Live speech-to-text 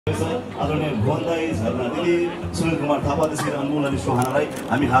आदरणीय भुवन दाई, झरना दिदी, सुनिल कुमार थापा, त्यसै अनमोल अनि सुहानालाई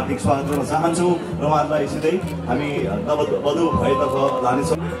हामी हार्दिक स्वागत गर्न चाहन्छौँ र उहाँहरूलाई सिधै हामी नववधु भएतर्फ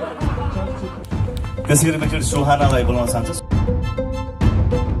लानेछौँ। त्यसै गरी एकचोटि सुहानालाई बोलाउन चाहन्छु।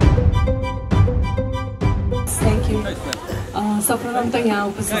 सर्वप्रथम त यहाँ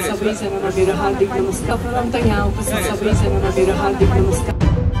उपस्थित सबैजनालाई मेरो हार्दिक नमस्कार। सर्वप्रथम त यहाँ उपस्थित सबैजनालाई मेरो हार्दिक नमस्कार।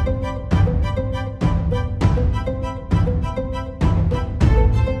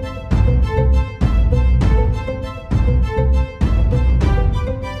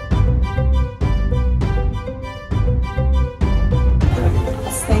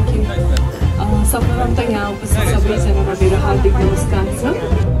 सर्वप्रथम त यहाँ उपस्थित सबैजनालाई मेरो हार्दिक नमस्कार छ।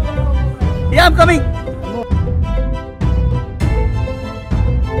 Yeah, I'm coming.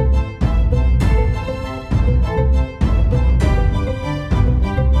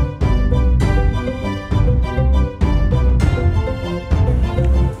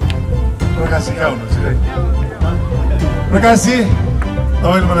 प्रकाश क्या हुनुहुन्छ है? प्रकाशजी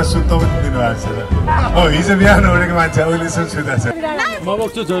तपाईँले मलाई सुत्न पनि दिनुभएको छ। हो हिजो बिहान उठेको मान्छे अहिलेसम्म सुता छ। म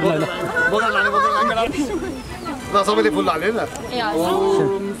बोक्छु जोरलाई ल। सबैले फुल हाल्यो नि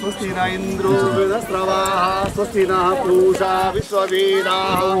ओम स्वस्ति न इन्द्रो वृहस्पतिः स्वस्ति नः पूषा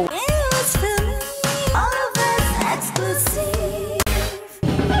विश्ववेदाः।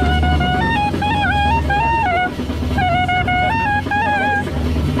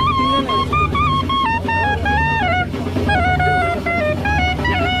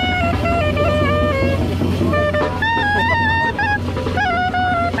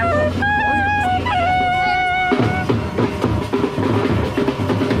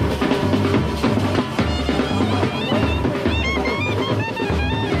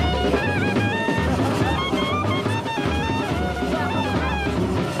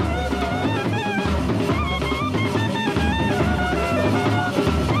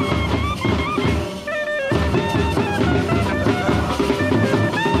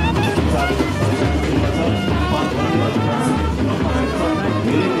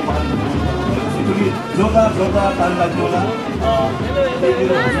 जोरदार ताली लाग्नु होला।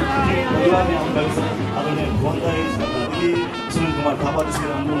 परिवारले आउनुभएको छ आदरणीय भुवन दाई, झरना दिदी, सुनिल कुमार थापा, त्यसै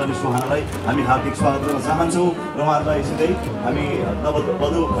अनमोल अनि सुहानालाई हामी हार्दिक स्वागत गर्न चाहन्छौँ र उहाँहरूलाई सिधै हामी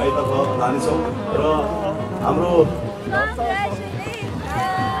नववधु भएतर्फ लानेछौँ र हाम्रो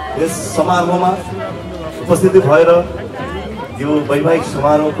यस समारोहमा उपस्थिति भएर यो वैवाहिक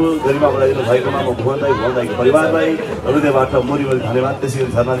समारोहको गरिमा बढाइदिनु भएकोमा म भुवन दाईको परिवारलाई हृदयबाट मोरीमोरी धन्यवाद। त्यसै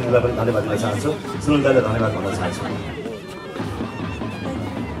गरी झरना दिदीलाई पनि धन्यवाद दिन चाहन्छु। सुनिल दाईलाई धन्यवाद भन्न चाहन्छु।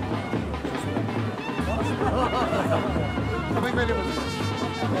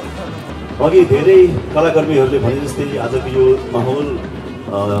 अघि धेरै कलाकर्मीहरूले भने जस्तै आजको यो माहौल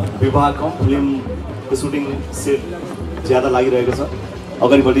विवाह कम फिल्मको सुटिङ सेट ज्यादा लागिरहेको छ।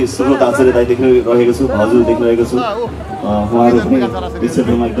 अगाडिपट्टि सुब्रत आचार्य दाई देखिरहेको छु, भाउजू देखिरहेको छु। उहाँहरू पनि यस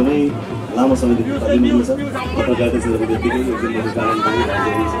क्षेत्रमा एकदमै लामो समयदेखि लिनुहुन्छ। पत्रकारिता क्षेत्रको त्यत्तिकै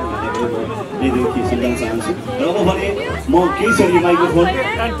यहीँदेखि सुन्न चाहन्छु। र अब भने म केही क्षण यो माइक्रोफोन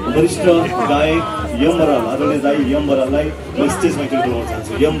वरिष्ठ गायक यम बराल, आदरणीय दाई यम बराललाई म स्टेजमा एकचोटि बोलाउन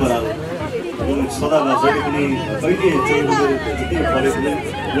चाहन्छु। यम बराल सदामा जहिले पनि कहिले जति पढे पनि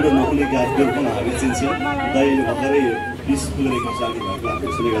बुढो नहुने गायकहरू पनि हामी चिन्छ। दाईले भर्खरै 20 पुगेको साथी भएको हामीले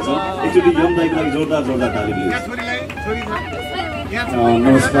सुनेका छौँ। एकचोटि यम दाईको लागि जोरदार ताली दिनुहोस्।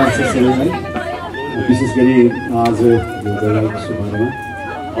 नमस्कार सबैलाई। विशेष गरी आज यो वैवाहिक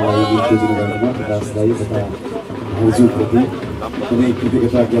समारोहमा प्रकाश दाई तथा भाउजूप्रति कुनै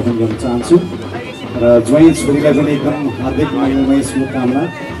कृतज्ञता ज्ञापन गर्न चाहन्छु र ज्वाइँ छोरीलाई पनि एकदम हार्दिक मङ्गलमय शुभकामना,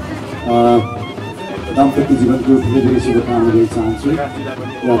 दाम्पत्य जीवनको धेरै शुभकामना दिन चाहन्छु। र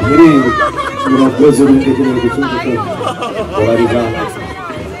धेरै मेरो बोजहरू देखिरहेको छु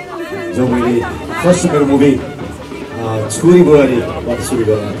जो मैले फर्स्ट मेरो मुभी छोरी बुहारीबाट सुरु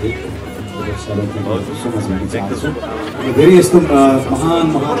गरेको थिएँ। समाज भन्न चाहन्छु। धेरै यस्तो महान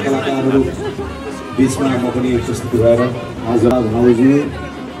कलाकारहरू बिचमा म पनि उपस्थित भएर आज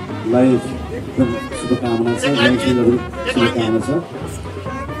भाउजूलाई एकदम शुभकामना छ, शुभकामना छ।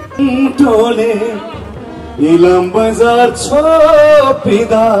 टोले इलाम बजार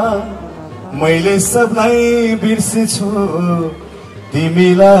छोपिँदा मैले सबलाई बिर्सेछु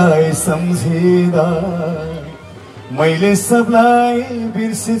तिमीलाई सम्झिँदा। मैले सबलाई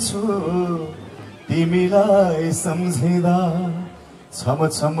बिर्सेछु तिमीलाई सम्झिँदा। छम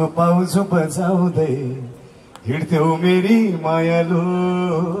छम पाउजो बजाउँदै हिँड्थ्यौ मेरी मायालु,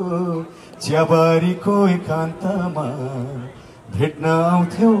 चियाबारीको एकान्तमा भेट्न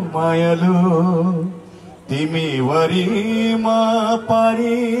आउँथ्यौ मायालु। तिमी वरिमा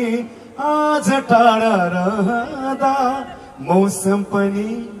पारी आज टाढा रहँदा मौसम पनि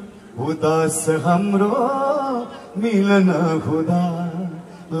उदास हाम्रो मिलन हुँदा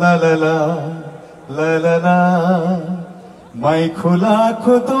ला ला ला ला ला ला माई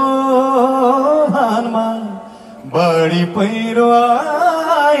खोलाको दोभानमा बढी पहिरो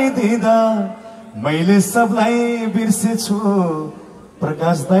आइदिँदा मैले सबलाई बिर्सेछु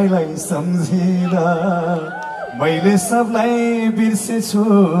प्रकाश दाइलाई सम्झिँदा मैले सबलाई बिर्सेछु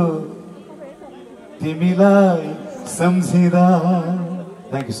तिमीलाई सम्झिँदा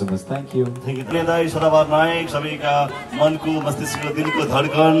Thank you so much. Thank you. Thank you. दाइ सदाबार नायक सबैका मनको मस्तिष्क दिनको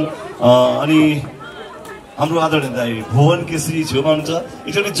धड्कन अनि हाम्रो आदरणीय दाइ भुवन केसरी छेउमा हुनुहुन्छ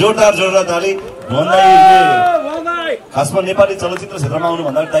एकचोटि जोरदार ताली भुवन दाइ खासमा नेपाली चलचित्र क्षेत्रमा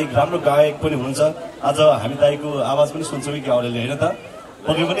आउनुभन्दा दाइ राम्रो गायक पनि हुनुहुन्छ आज हामी दाइको आवाज पनि सुन्छौँ कि अरूले होइन त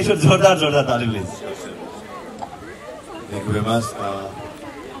पक्कै पनि जोरदार ताली please Thank you very much.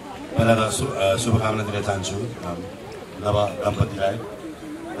 पहिला त शुभकामना दिन चाहन्छु नव दम्पतिलाई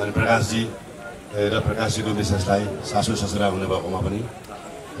अनि प्रकाशजी र प्रकाशजीको विशेषलाई सासू ससुरा हुनुभएकोमा पनि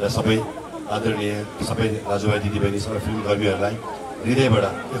र सबै आदरणीय सबै दाजुभाइ दिदीबहिनी सबै फिल्म कर्मीहरूलाई हृदयबाट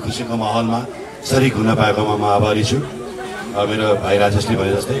यो खुसीको माहौलमा शरिक हुन पाएकोमा म आभारी छु मेरो भाइ राजेशले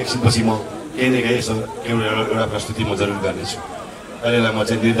भने जस्तै एकछिनपछि म केही न केही यसो एउटा प्रस्तुति म जरुर गर्नेछु अहिलेलाई म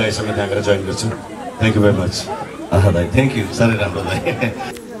चाहिँ निर्दयसँग त्यहाँ गएर जोइन गर्छु थ्याङ्क यू भेरी मच दाइ थ्याङ्क यू साह्रै राम्रो दाइ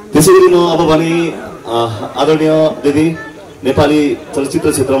त्यसै गरी म अब भने आदरणीय दिदी नेपाली चलचित्र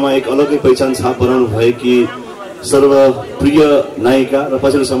क्षेत्रमा एक अलग्गै पहिचान छाप बनाउनु भएकी सर्वप्रिय नायिका र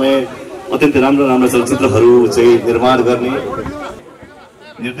पछिल्लो समय अत्यन्तै राम्रो चलचित्रहरू चाहिँ निर्माण गर्ने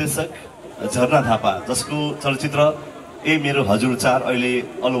निर्देशक झरना थापा जसको चलचित्र ए मेरो हजुर 4 अहिले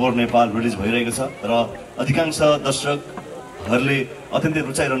अल ओभर नेपाल रिलिज भइरहेको छ र अधिकांश दर्शकहरूले अत्यन्तै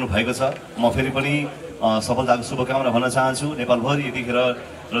रुचाइरहनु भएको छ म फेरि पनि सफलताको शुभकामना भन्न चाहन्छु नेपालभरि यतिखेर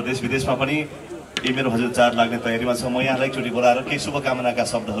र देश विदेशमा पनि ए मेरो हजुर 4 लाग्ने तयारीमा छ म यहाँलाई एकचोटि बोलाएर केही शुभकामनाका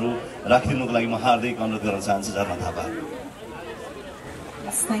शब्दहरू राखिदिनुको लागि म हार्दिक अनुरोध गर्न चाहन्छु झरना थापा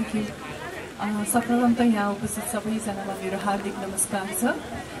थ्याङ्क यू सर्वप्रथम त यहाँ उपस्थित सबैजनालाई मेरो हार्दिक नमस्कार छ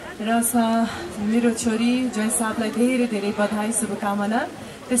र मेरो छोरी जय साहबलाई धेरै बधाई शुभकामना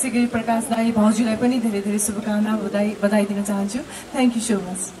त्यसै गरी प्रकाश दाई भाउजूलाई पनि धेरै शुभकामना बधाई दिन चाहन्छु थ्याङ्क यू सो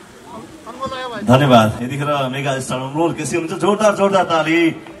मच धन्यवाद यतिखेर मेगा स्टार अनमोल केसी हुनुहुन्छ जोरदार ताली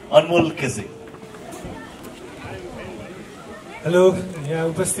अनमोल केसी हेलो यहाँ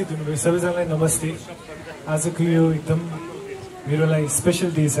उपस्थित हुनुभयो सबैजनालाई नमस्ते आजको यो एकदम मेरो लागि स्पेसल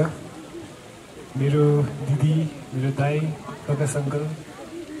डे छ मेरो दिदी मेरो दाई प्रकाश अङ्कल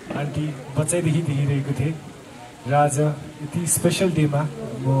आन्टी बच्चैदेखि देखिरहेको थिएँ र आज यति स्पेसल डेमा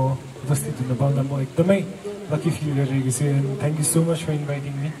म उपस्थित हुन पाउँदा म एकदमै लकी फिल गरिरहेको छु and thank you so much for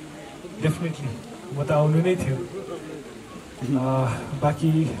inviting me definitely म त आउनु नै थियो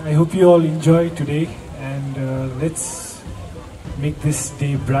बाँकी I hope you all enjoy today and let's make this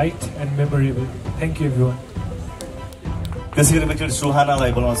day bright and memorable. Thank you everyone. त्यसै गरी एकचोटि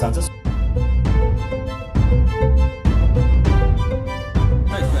सुहानालाई बोलाउन चाहन्छु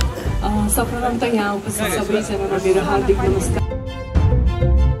सर्वप्रथम त यहाँ उपस्थित सबैजनालाई मेरो हार्दिक नमस्कार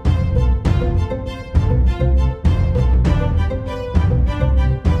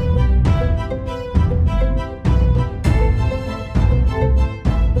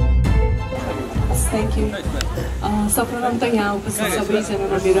सर्वप्रथम त यहाँ उपस्थित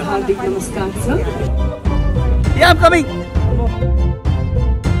सबैजनालाई मेरो हार्दिक नमस्कार छ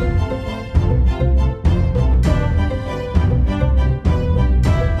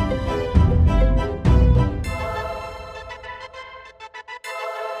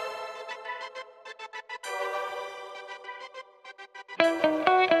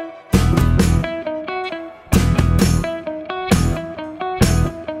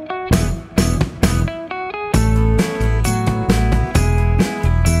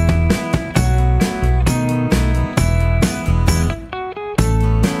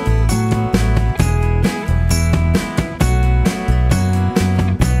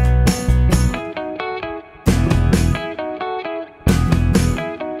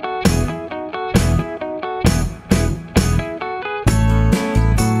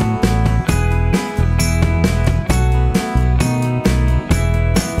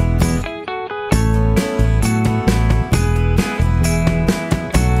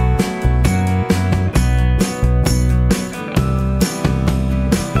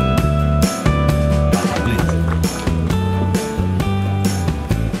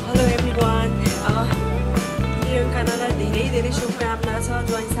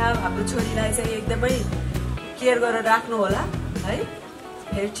केयर गरेर राख्नु होला है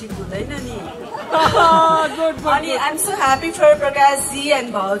फेरि ठीक हुँदैन नि अनि I am so happy for Prakash ji and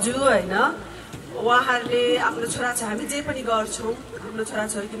भाउजू हैन उहाँहरूले आफ्नो छोराछोरी हामी जे पनि गर्छौँ आफ्नो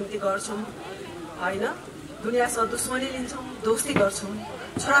छोराछोरीको निम्ति गर्छौँ होइन दुनियाँसँग दुश्मनी लिन्छौँ दोस्ती गर्छौँ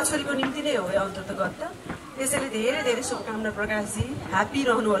छोराछोरीको निम्ति नै हो अन्ततः गत्त त्यसैले धेरै धेरै शुभकामना प्रकाशजी ह्याप्पी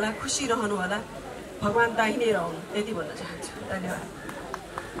रहनु होला खुसी रहनु होला भगवान् दाहिँ नै रहनु यति भन्न चाहन्छु धन्यवाद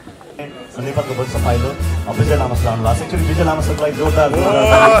नेपालको वरिष्ठ पाइलट विजय लामा सर आउनु भएको छ एक्चुअली विजय लामा सरलाई जोरदार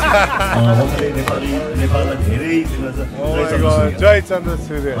उहाँले नेपाललाई धेरै जय चन्द्र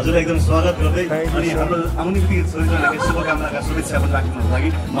सूर्य हजुरलाई एकदम स्वागत गर्दै अनि हाम्रो आउने छोरीलाई शुभकामनाका शुभेच्छा पनि राख्नुको लागि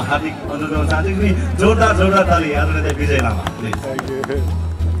म हार्दिक अनुरोध गर्न चाहन्छु कि जोरदार ताली आदरणीय विजय लामा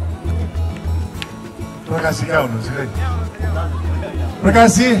प्रकाशजी कहाँ हुनुहुन्छ है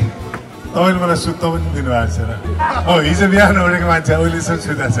प्रकाशजी तपाईँले मलाई सुत्न पनि दिनुभएको छैन हो हिजो बिहान उठेको मान्छे अहिलेसम्म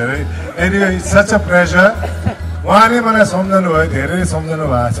सुत्दा छैन है anyway it's such a pressure उहाँले मलाई सम्झाउनु भयो धेरै सम्झाउनु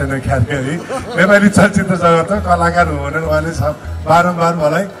भएको छैन ख्याति नेपाली चलचित्र जगतमा कलाकार हो भनेर उहाँले बारम्बार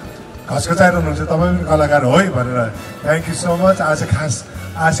मलाई घचघचाइरहनुहुन्छ तपाईँ पनि कलाकार हो है भनेर थ्याङ्क यू सो मच आज खास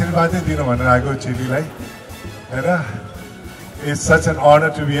आशीर्वादै दिनु भनेर आएको चेलीलाई होइन it's such an honour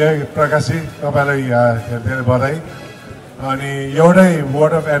to be here प्रकाशजी तपाईँलाई धेरै बधाई अनि एउटै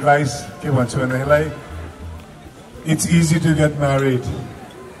वर्ड अफ एडभाइस के भन्छु भनेदेखिलाई it's easy to get married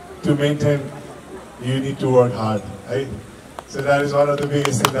to maintain you need to work hard, right? So that is one of the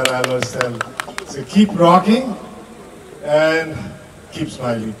biggest things that I always tell. So keep rocking and keep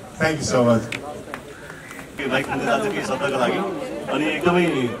smiling. Thank you so much. अनि एकदमै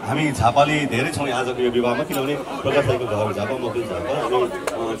हामी झापाली धेरै छौँ आजको यो विवाहमा किनभने प्रकाश दाईको घर झापा म पनि झापा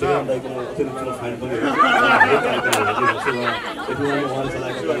अनि जलिम दाईको अत्यन्त फाइन पनि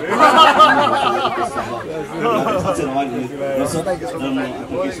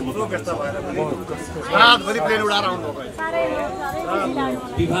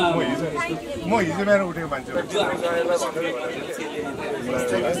म हिजो बिहान उठेको मान्छे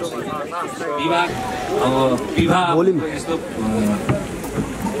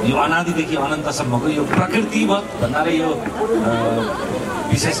यो अनादिदेखि अनन्तसम्मको यो प्रकृतिवत भन्नाले यो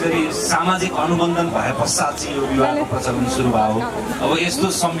विशेष गरी सामाजिक अनुबन्धन भए पश्चात चाहिँ यो विवाहको प्रचलन सुरु भयो अब यस्तो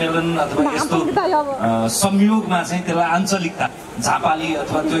सम्मेलन अथवा यस्तो संयोगमा चाहिँ त्यसलाई आञ्चलिकता झापाली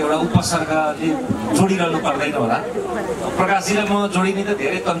अथवा त्यो एउटा उपसर्गले जोडिरहनु पर्दैन होला प्रकाशजीलाई म जोडिने त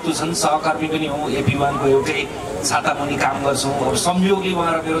धेरै तन्तु छन् सहकर्मी पनि हौ एपी1को एउटै छातामुनि काम गर्छौँ अब संयोगले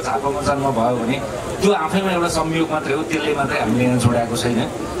उहाँ र मेरो झापामा जन्म भयो भने त्यो आफैमा एउटा संयोग मात्रै हो त्यसले मात्रै हामीले यहाँ जोडाएको छैन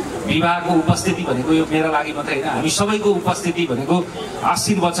विवाहको उपस्थिति भनेको यो मेरो लागि मात्रै होइन हामी सबैको उपस्थिति भनेको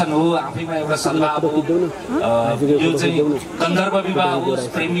आशीर्वचन हो आफैमा एउटा सद्भाव हो यो चाहिँ गन्धर्व विवाह होस्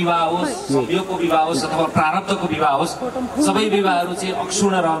प्रेम विवाह होस् संयोगको विवाह होस् अथवा प्रारब्धको विवाह होस् सबै विवाहहरू चाहिँ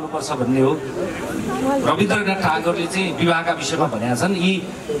अक्षुण्ण रहनुपर्छ भन्ने हो रविन्द्रनाथ ठाकुरले चाहिँ विवाहका विषयमा भनेका छन् यी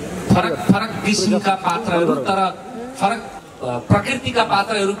फरक फरक किसिमका पात्रहरू तर फरक प्रकृतिका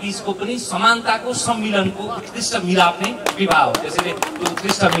पात्रहरू बीचको पनि समानताको सम्मिलनको उत्कृष्ट मिलाप नै विवाह हो त्यसैले त्यो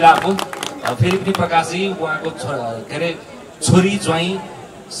उत्कृष्ट मिलाप हो फेरि पनि प्रकाशजी उहाँको के अरे छोरी ज्वाइँ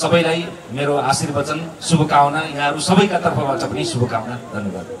सबैलाई मेरो आशीर्वचन शुभकामना यहाँहरू सबैका तर्फबाट पनि शुभकामना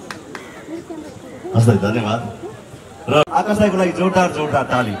धन्यवाद हस् धन्यवाद र आकाश दाईको लागि जोरदार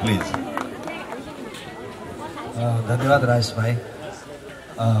ताली प्लिज धन्यवाद राजेश भाइ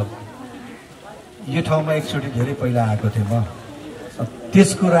यो ठाउँमा एकचोटि धेरै पहिला आएको थिएँ म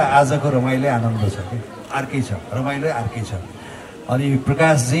त्यसको र आजको रमाइलो आनन्द छ कि अर्कै छ रमाइलो अर्कै छ अनि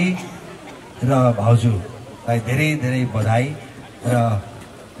प्रकाशजी र भाउजूलाई धेरै धेरै बधाई र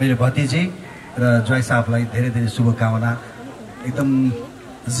मेरो भतिजी र ज्वाइँ साहबलाई धेरै धेरै शुभकामना एकदम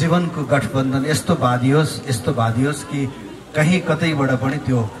जीवनको गठबन्धन यस्तो बाँधियोस् कि कहीँ कतैबाट पनि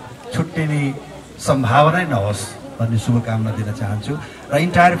त्यो छुट्टिने सम्भावना नहोस् भन्ने शुभकामना दिन चाहन्छु र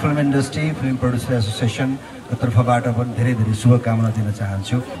entire film industry film producer एसोसिएसनको तर्फबाट पनि धेरै धेरै शुभकामना दिन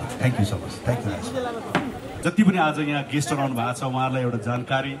चाहन्छु thank you so much thank you जति पनि आज यहाँ गेस्ट आउनु भएको छ उहाँहरूलाई एउटा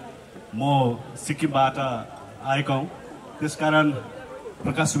जानकारी म सिक्किमबाट आएको हुँ त्यसकारण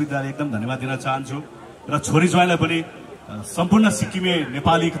प्रकाश सुवेदीलाई एकदम धन्यवाद दिन चाहन्छु र छोरी ज्वाइँलाई पनि सम्पूर्ण सिक्किमे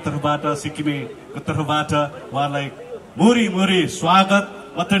नेपालीको तर्फबाट उहाँलाई मुरी स्वागत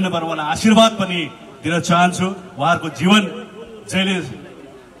मात्रै नभएर उहाँलाई आशीर्वाद पनि दिन चाहन्छु उहाँहरूको जीवन जहिले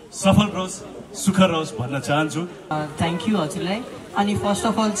सफल रहोस् सुखर रहोस् भन्न चाहन्छु थ्याङ्क यू हजुरलाई अनि फर्स्ट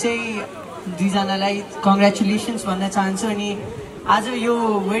अफ अल चाहिँ दुईजनालाई कङ्ग्रेचुलेसन्स भन्न चाहन्छु अनि आज यो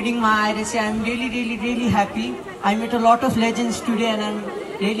वेडिङमा आएर चाहिँ I'm really happy I met a lot of legends today and I'm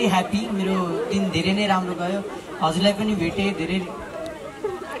really happy मेरो दिन धेरै नै राम्रो गयो हजुरलाई पनि भेटेँ धेरै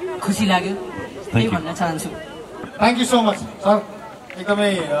खुसी लाग्यो त्यही भन्न चाहन्छु thank you so much sir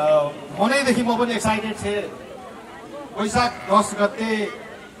एकदमै मनैदेखि म पनि एक्साइटेड थिएँ वैशाख 10 गते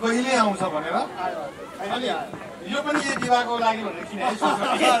कहिले आउँछ भनेर यो पनि यही विवाहको लागि भनेर किन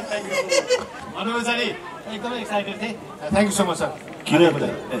भन्नु पछाडि एकदमै एक्साइटेड थिएँ। Thank you so much sir. किन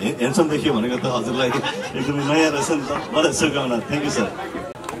ह्यान्डसम देखियो भनेको त हजुरलाई एकदमै नयाँ रहेछ नि त। मलाई शुभकामना। Thank you sir.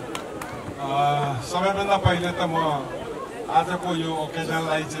 सबैभन्दा पहिले त म आजको यो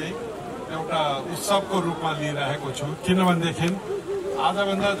ओकेजनलाई चाहिँ एउटा उत्सवको रूपमा लिइरहेको छु। किनभनेदेखि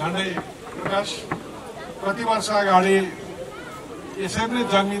आजभन्दा झन्डै प्रकाश कति वर्ष अगाडि यसरी नै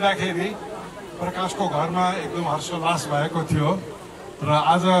जन्मिँदाखेरि प्रकाशको घरमा एकदम हर्षोल्लास भएको थियो र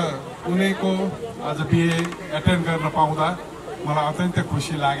आज उनीको आज बिहे एटेन्ड गर्न पाउँदा मलाई अत्यन्तै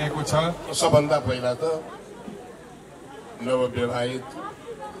खुसी लागेको छ। सबभन्दा पहिला त नवविवाहित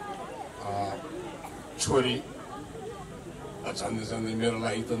छोरी झन्डै झन्डै मेरो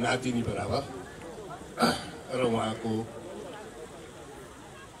लागि त नातिनी बराबर र उहाँको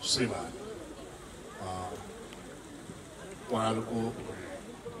श्रीमान उहाँहरूको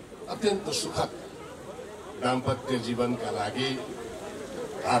अत्यन्त सुखद दाम्पत्य जीवनका लागि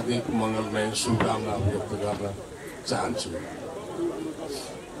हार्दिक मङ्गलमय शुभकामना व्यक्त गर्न चाहन्छु।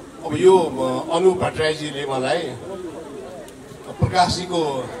 अब यो अनु भट्टराईजीले मलाई प्रकाशजीको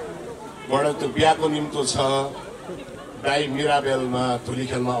बाट त्यो बिहाको निम्तो छ दाई मिराबेलमा धुली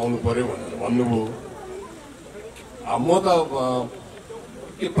खेलमा आउनु पर्यो भनेर भन्नुभयो। म त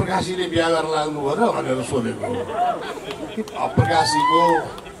के प्रकाशजीले बिहा गर्न लाग्नुभयो र भनेर सोधेको। प्रकाशजीको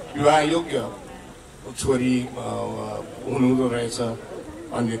विवाह योग्य छोरी हुनुहुँदो रहेछ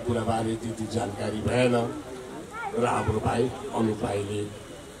अन्य कुराबारे त्यति जानकारी भएन र हाम्रो भाइ अनु भाइले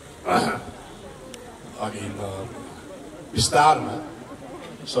अलि विस्तारमा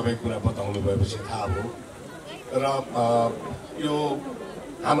सबै कुरा बताउनु भएपछि थाहा भयो र यो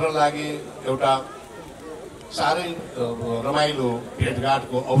हाम्रो लागि एउटा साह्रै रमाइलो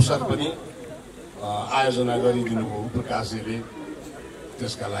भेटघाटको अवसर पनि आयोजना गरिदिनु भयो प्रकाशजीले।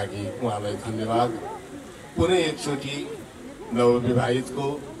 त्यसका लागि उहाँलाई धन्यवाद। पुनः एकचोटि नवविवाहितको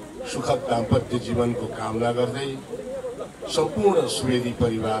सुखद दाम्पत्य जीवनको कामना गर्दै सम्पूर्ण सुवेदी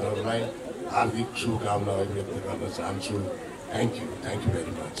परिवारहरूलाई हार्दिक शुभकामना व्यक्त गर्न चाहन्छु। Thank you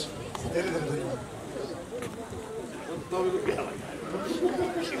very much.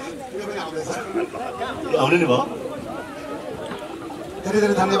 आउने नि भयो। धेरै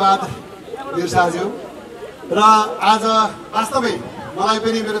धेरै धन्यवाद वीर शाहज्यू। र आज वास्तवमै मलाई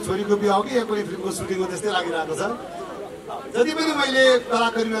पनि मेरो छोरीको बिहा हो कि या कुनै फिल्मको सुटिङ हो त्यस्तै लागिरहेको छ। जति पनि मैले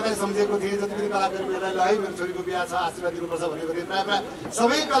कलाकर्मीहरूलाई सम्झेको थिएँ, जति पनि कलाकर्मीहरूलाई ल है मेरो छोरीको बिहा छ आशीर्वाद दिनुपर्छ भनेको थिएँ, प्रायः प्रायः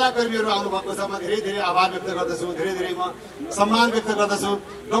सबै कलाकर्मीहरू आउनुभएको छ। म धेरै धेरै आभार व्यक्त गर्दछु, धेरै धेरै म सम्मान व्यक्त गर्दछु।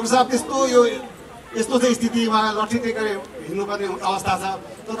 डाक्टर साहब यस्तो चाहिँ स्थितिमा लट्ठी टेकेर हिँड्नुपर्ने अवस्था छ,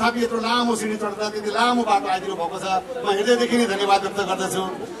 तथापि यत्रो लामो सिँढी चढ्दा त्यति लामो बाटो आइदिनु भएको छ। म हृदयदेखि नै धन्यवाद व्यक्त गर्दछु।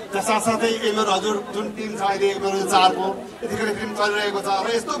 साथसाथै मेरो हजुर जुन टिम छ अहिले मेरो 4 को यतिखेर फिल्म चलिरहेको छ र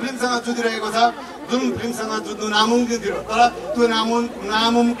यस्तो फिल्मसँग जुधिरहेको छ जुन फिल्मसँग जुझ्नु नामुमकिन थियो, तर त्यो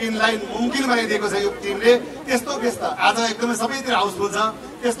नामुमकिनलाई मुमकिन बनाइदिएको छ यो टिमले। त्यस्तो व्यस्त आज एकदमै सबैतिर हाउसफुल छ,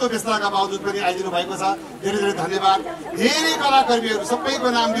 त्यस्तो व्यस्तताका बावजुद पनि आइदिनु भएको छ। धेरै धेरै धन्यवाद। धेरै कलाकर्मीहरू सबैको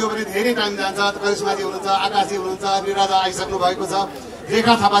नाम दियो भने धेरै टाइम जान्छ। करिश्माजी हुनुहुन्छ, आकाशी हुनुहुन्छ, निराजा आइसक्नु भएको छ,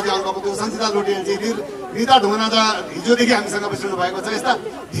 रेखा थापाजी आउनुभएको थियो, सञ्चिता लोटेलजी, रिता ढुङ्गाना हिजोदेखि हामीसँग बसिरहनु भएको छ। यस्ता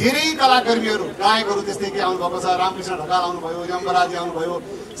धेरै कलाकर्मीहरू गायकहरू त्यस्तै के आउनुभएको छ। रामकृष्ण ढकाल आउनुभयो, यमबराजी आउनुभयो,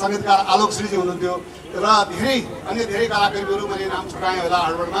 सङ्गीतकार आलोक श्रीजी हुनुहुन्थ्यो र अन्य धेरै कलाकर्मीहरू मैले नाम छुटाएँ होला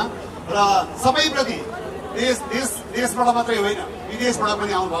हडबडमा। र सबैप्रति देशबाट मात्रै होइन विदेशबाट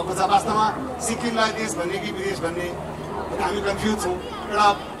पनि आउनुभएको छ। वास्तवमा सिक्किमलाई देश भन्ने कि विदेश भन्ने हामी कन्फ्युज छौँ। एउटा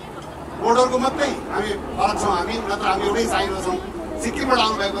बोर्डरको मात्रै हामी फरक छौँ, हामी नत्र हामी एउटै साइडमा छौँ। सिक्किमबाट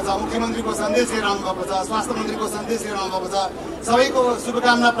आउनुभएको छ, मुख्यमन्त्रीको सन्देश लिएर आउनुभएको छ, स्वास्थ्य मन्त्रीको सन्देश लिएर आउनुभएको छ, सबैको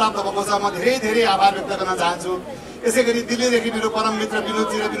शुभकामना प्राप्त भएको छ। म धेरै धेरै आभार व्यक्त गर्न चाहन्छु। यसै गरी दिल्लीदेखि मेरो परम मित्र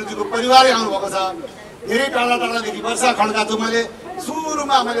विनोदजी र विनोदजीको परिवारै आउनुभएको छ। धेरै टाढा टाढादेखि वर्षा खड्का छु। मैले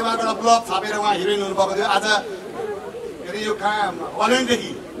सुरुमा उहाँको एउटा ब्लग छापेर उहाँ हिरोइन हुनुभएको थियो। आज यो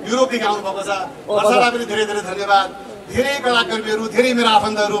हल्यान्डदेखि युरोपदेखि आउनुभएको छ। वर्षालाई पनि धेरै धेरै धन्यवाद। धेरै कलाकर्मीहरू, धेरै मेरा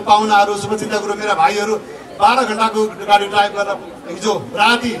आफन्तहरू, पाहुनाहरू, शुभचिन्तकहरू, मेरा भाइहरू 12 घण्टाको गाडी ड्राइभ गरेर हिजो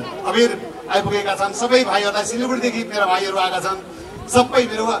राति अबेर आइपुगेका छन्। सबै भाइहरूलाई सिलगढीदेखि मेरा भाइहरू आएका छन्। सबै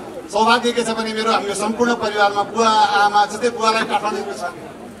मेरो सौभाग्य के छ भने मेरो हाम्रो सम्पूर्ण परिवारमा बुवा आमा, जस्तै बुवालाई काठमाडौँ छ,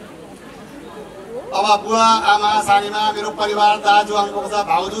 अब बुवा आमा सानीमा मेरो परिवार दाजु आउनुभएको छ,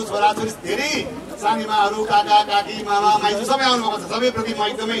 भाउजू छोराछोरी धेरै सानीमाहरू, काका काकी मामा माइजू सबै आउनुभएको छ। सबैप्रति म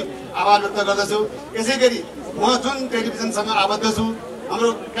एकदमै आभार व्यक्त गर्दछु। यसै गरी म जुन टेलिभिजनसँग आबद्ध छु, हाम्रो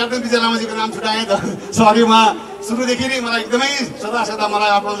क्याप्टन विजय लामाजीको नाम छुटाएँ त सरी, उहाँ सुरुदेखि नै मलाई एकदमै सदा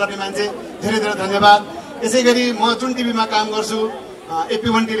मलाई अपलोड गर्ने मान्छे। धेरै धेरै धन्यवाद। यसै गरी म जुन टिभीमा काम गर्छु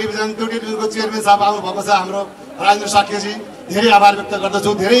AP1 टेलिभिजन, त्यो टेलिभिजनको चेयरम्यान साहब आउनुभएको छ हाम्रो राजेन्द्र साक्यजी, धेरै आभार व्यक्त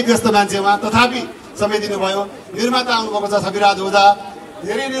गर्दछु। धेरै व्यस्त मान्छे उहाँ, तथापि समय दिनुभयो। निर्माता आउनुभएको छ छविराज ओझा,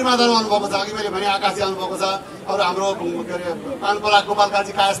 धेरै निर्माताहरू आउनुभएको छ। अघि मैले भने आकाशी आउनुभएको छ, अरू हाम्रो के अरे पानपला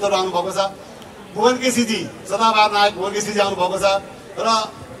गोपालकाजी कायस्थहरू आउनुभएको छ, भुवन केसीजी सदाबहार नायक भुवन केसीजी आउनुभएको छ। र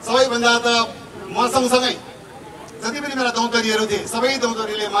सबैभन्दा त म सँगसँगै जति पनि मेरा दौतरीहरू थिए सबै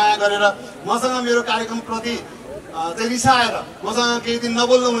दौतरीले माया गरेर मसँग मेरो कार्यक्रमप्रति चाहिँ रिसाएर मसँग केही दिन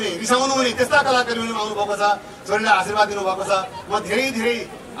नबोल्नु हुने रिसाउनु हुने त्यस्ता कलाकारहरू आउनुभएको छ। छोरीलाई आशीर्वाद दिनुभएको छ। म धेरै धेरै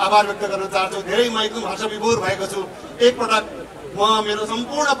आभार व्यक्त गर्न चाहन्छु। धेरै म एकदम हर्षविभोर भएको छु। एकपटक म मेरो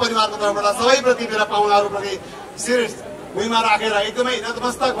सम्पूर्ण परिवारको तर्फबाट सबैप्रति मेरा पाहुनाहरूप्रति शिर भुइँमा राखेर एकदमै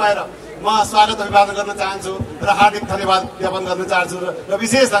नतमस्तक भएर म स्वागत अभिवादन गर्न चाहन्छु र हार्दिक धन्यवाद ज्ञापन गर्न चाहन्छु र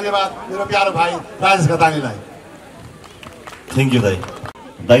विशेष धन्यवाद मेरो प्यारो भाइ राजेश घतानीलाई। थ्याङ्क यू दाइ।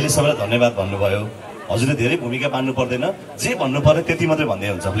 दाइले सबैलाई धन्यवाद भन्नुभयो। हजुरले धेरै भूमिका मान्नु पर्दैन, जे भन्नु पर्यो त्यति मात्रै भन्दै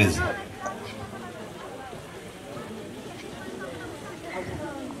हुन्छ प्लिज।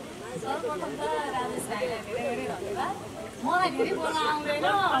 मलाई धेरै बोल्न आउँदैन,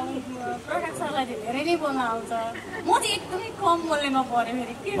 प्रकाश सरलाई धेरै नै बोल्न आउँछ। म चाहिँ एकदमै कम बोल्नेमा परेँ।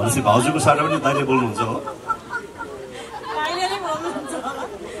 फेरि के भनेपछि भाउजूको साटो पनि दाइले बोल्नुहुन्छ हो? दाइले नै बोल्नुहुन्छ।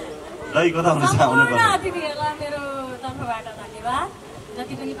 दाइ कता हुनुहुन्छ आउनु पर्यो। अतिथिहरूलाई मेरो तर्फबाट धन्यवाद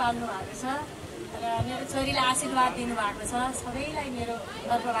जति पनि पाल्नु भएको छ र मेरो छोरीलाई आशीर्वाद दिनुभएको छ। सबैलाई मेरो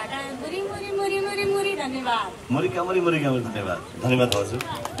तर्फबाट मुरी मुरी मुरी मुरी मुरी धन्यवाद। मुरीका मुरी मुरीका मुरी धन्यवाद। धन्यवाद भाउजू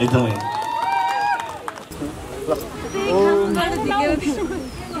एकदमै।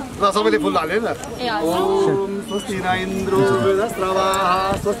 सबैले फुल हाल्यो नि त। ओम स्वस्ति न इन्द्रो वेदस्रवाः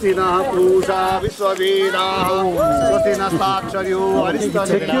स्वस्ति नः पूषा विश्ववेदाः स्वस्ति नस्ताक्षर्यो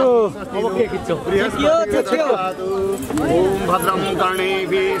अरिष्टनेमिः ओम भद्रं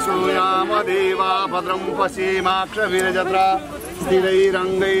कर्णेभिः शृणुयाम देवा भद्रं पश्येमाक्षभिर्यजत्रा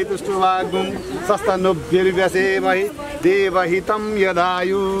स्थिरैरङ्गैः तुष्टुवाग्गुं सस्तनूभिर्व्यसेमहि देवहितं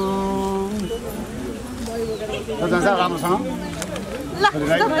यदायु। राम्रोसँग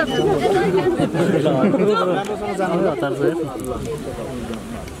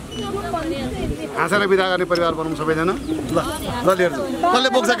हाँसेर बिदा गर्ने परिवार बनाउँ सबैजना। ल ल लिएर कसले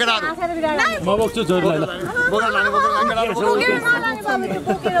बोक्छ केटाहरू? म बोक्छु छोरीलाई। ल बोकेर लाने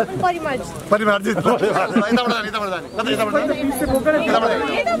परिवार चाहिँ यताबाट जाने यताबाट जाने कता यताबाट जाने यताबाट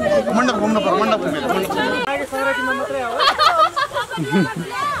जाने मण्डप घुम्नु पर्यो। मण्डप घुमेर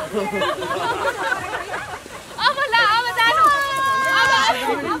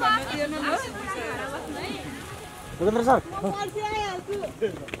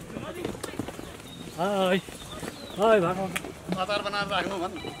अचार बनाएर राख्नु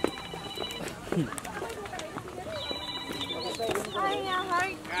भन्।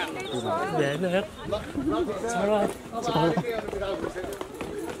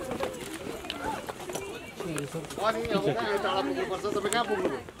 टाढा पुग्नुपर्छ। तपाईँ कहाँ पुग्नु?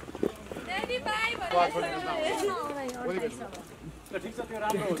 ठिक छ त्यो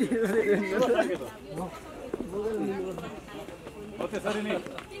राम्रो हो।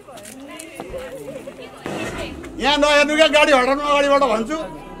 यहाँ नहेर्नु क्या गाडी हटाउनु अगाडिबाट भन्छु।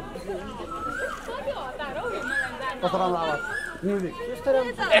 कस्तो राम्रो आवाज म्युजिक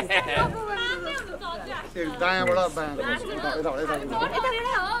दायाँबाट बायाँ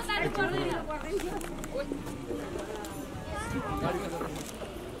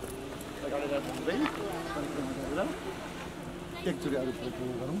एकचोटि अरू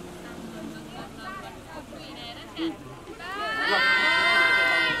गरौँ।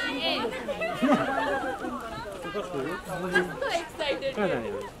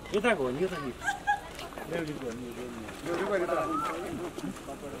 यताको हो नि यता नि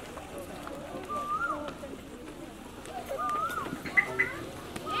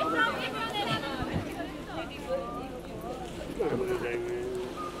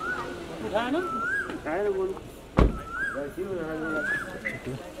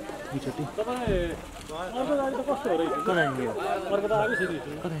अर्को गाडी त कस्तो हो रहेछ? अर्को त आगो फेरि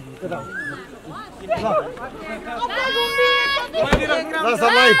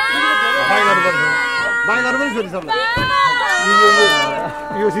सबलाई बाई गर्नुपर्छ। बाई गर्नु पनि फेरि सबलाई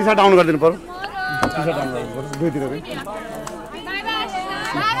यो सिसा डाउन गरिदिनु पर्यो। सिसा डाउन गरिदिनु पर्छ दुईतिरकै।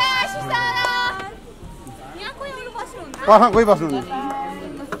 कोही बस्नुहुन्छ?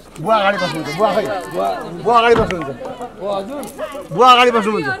 बुवा अगाडि बस्नुहुन्छ। बुवा खै बुवा अगाडि बस्नुहुन्छ। बुवा अगाडि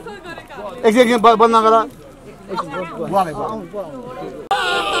बस्नुहुन्छ। एकछिन बन्द नगर। बुवा खै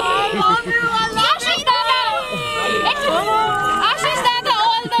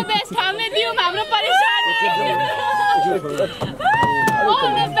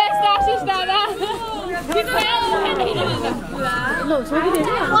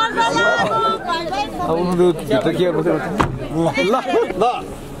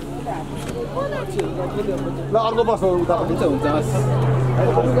ल अर्को बस उतापट्टि चाहिँ हुन्छ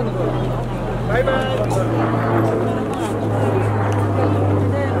बाई बाई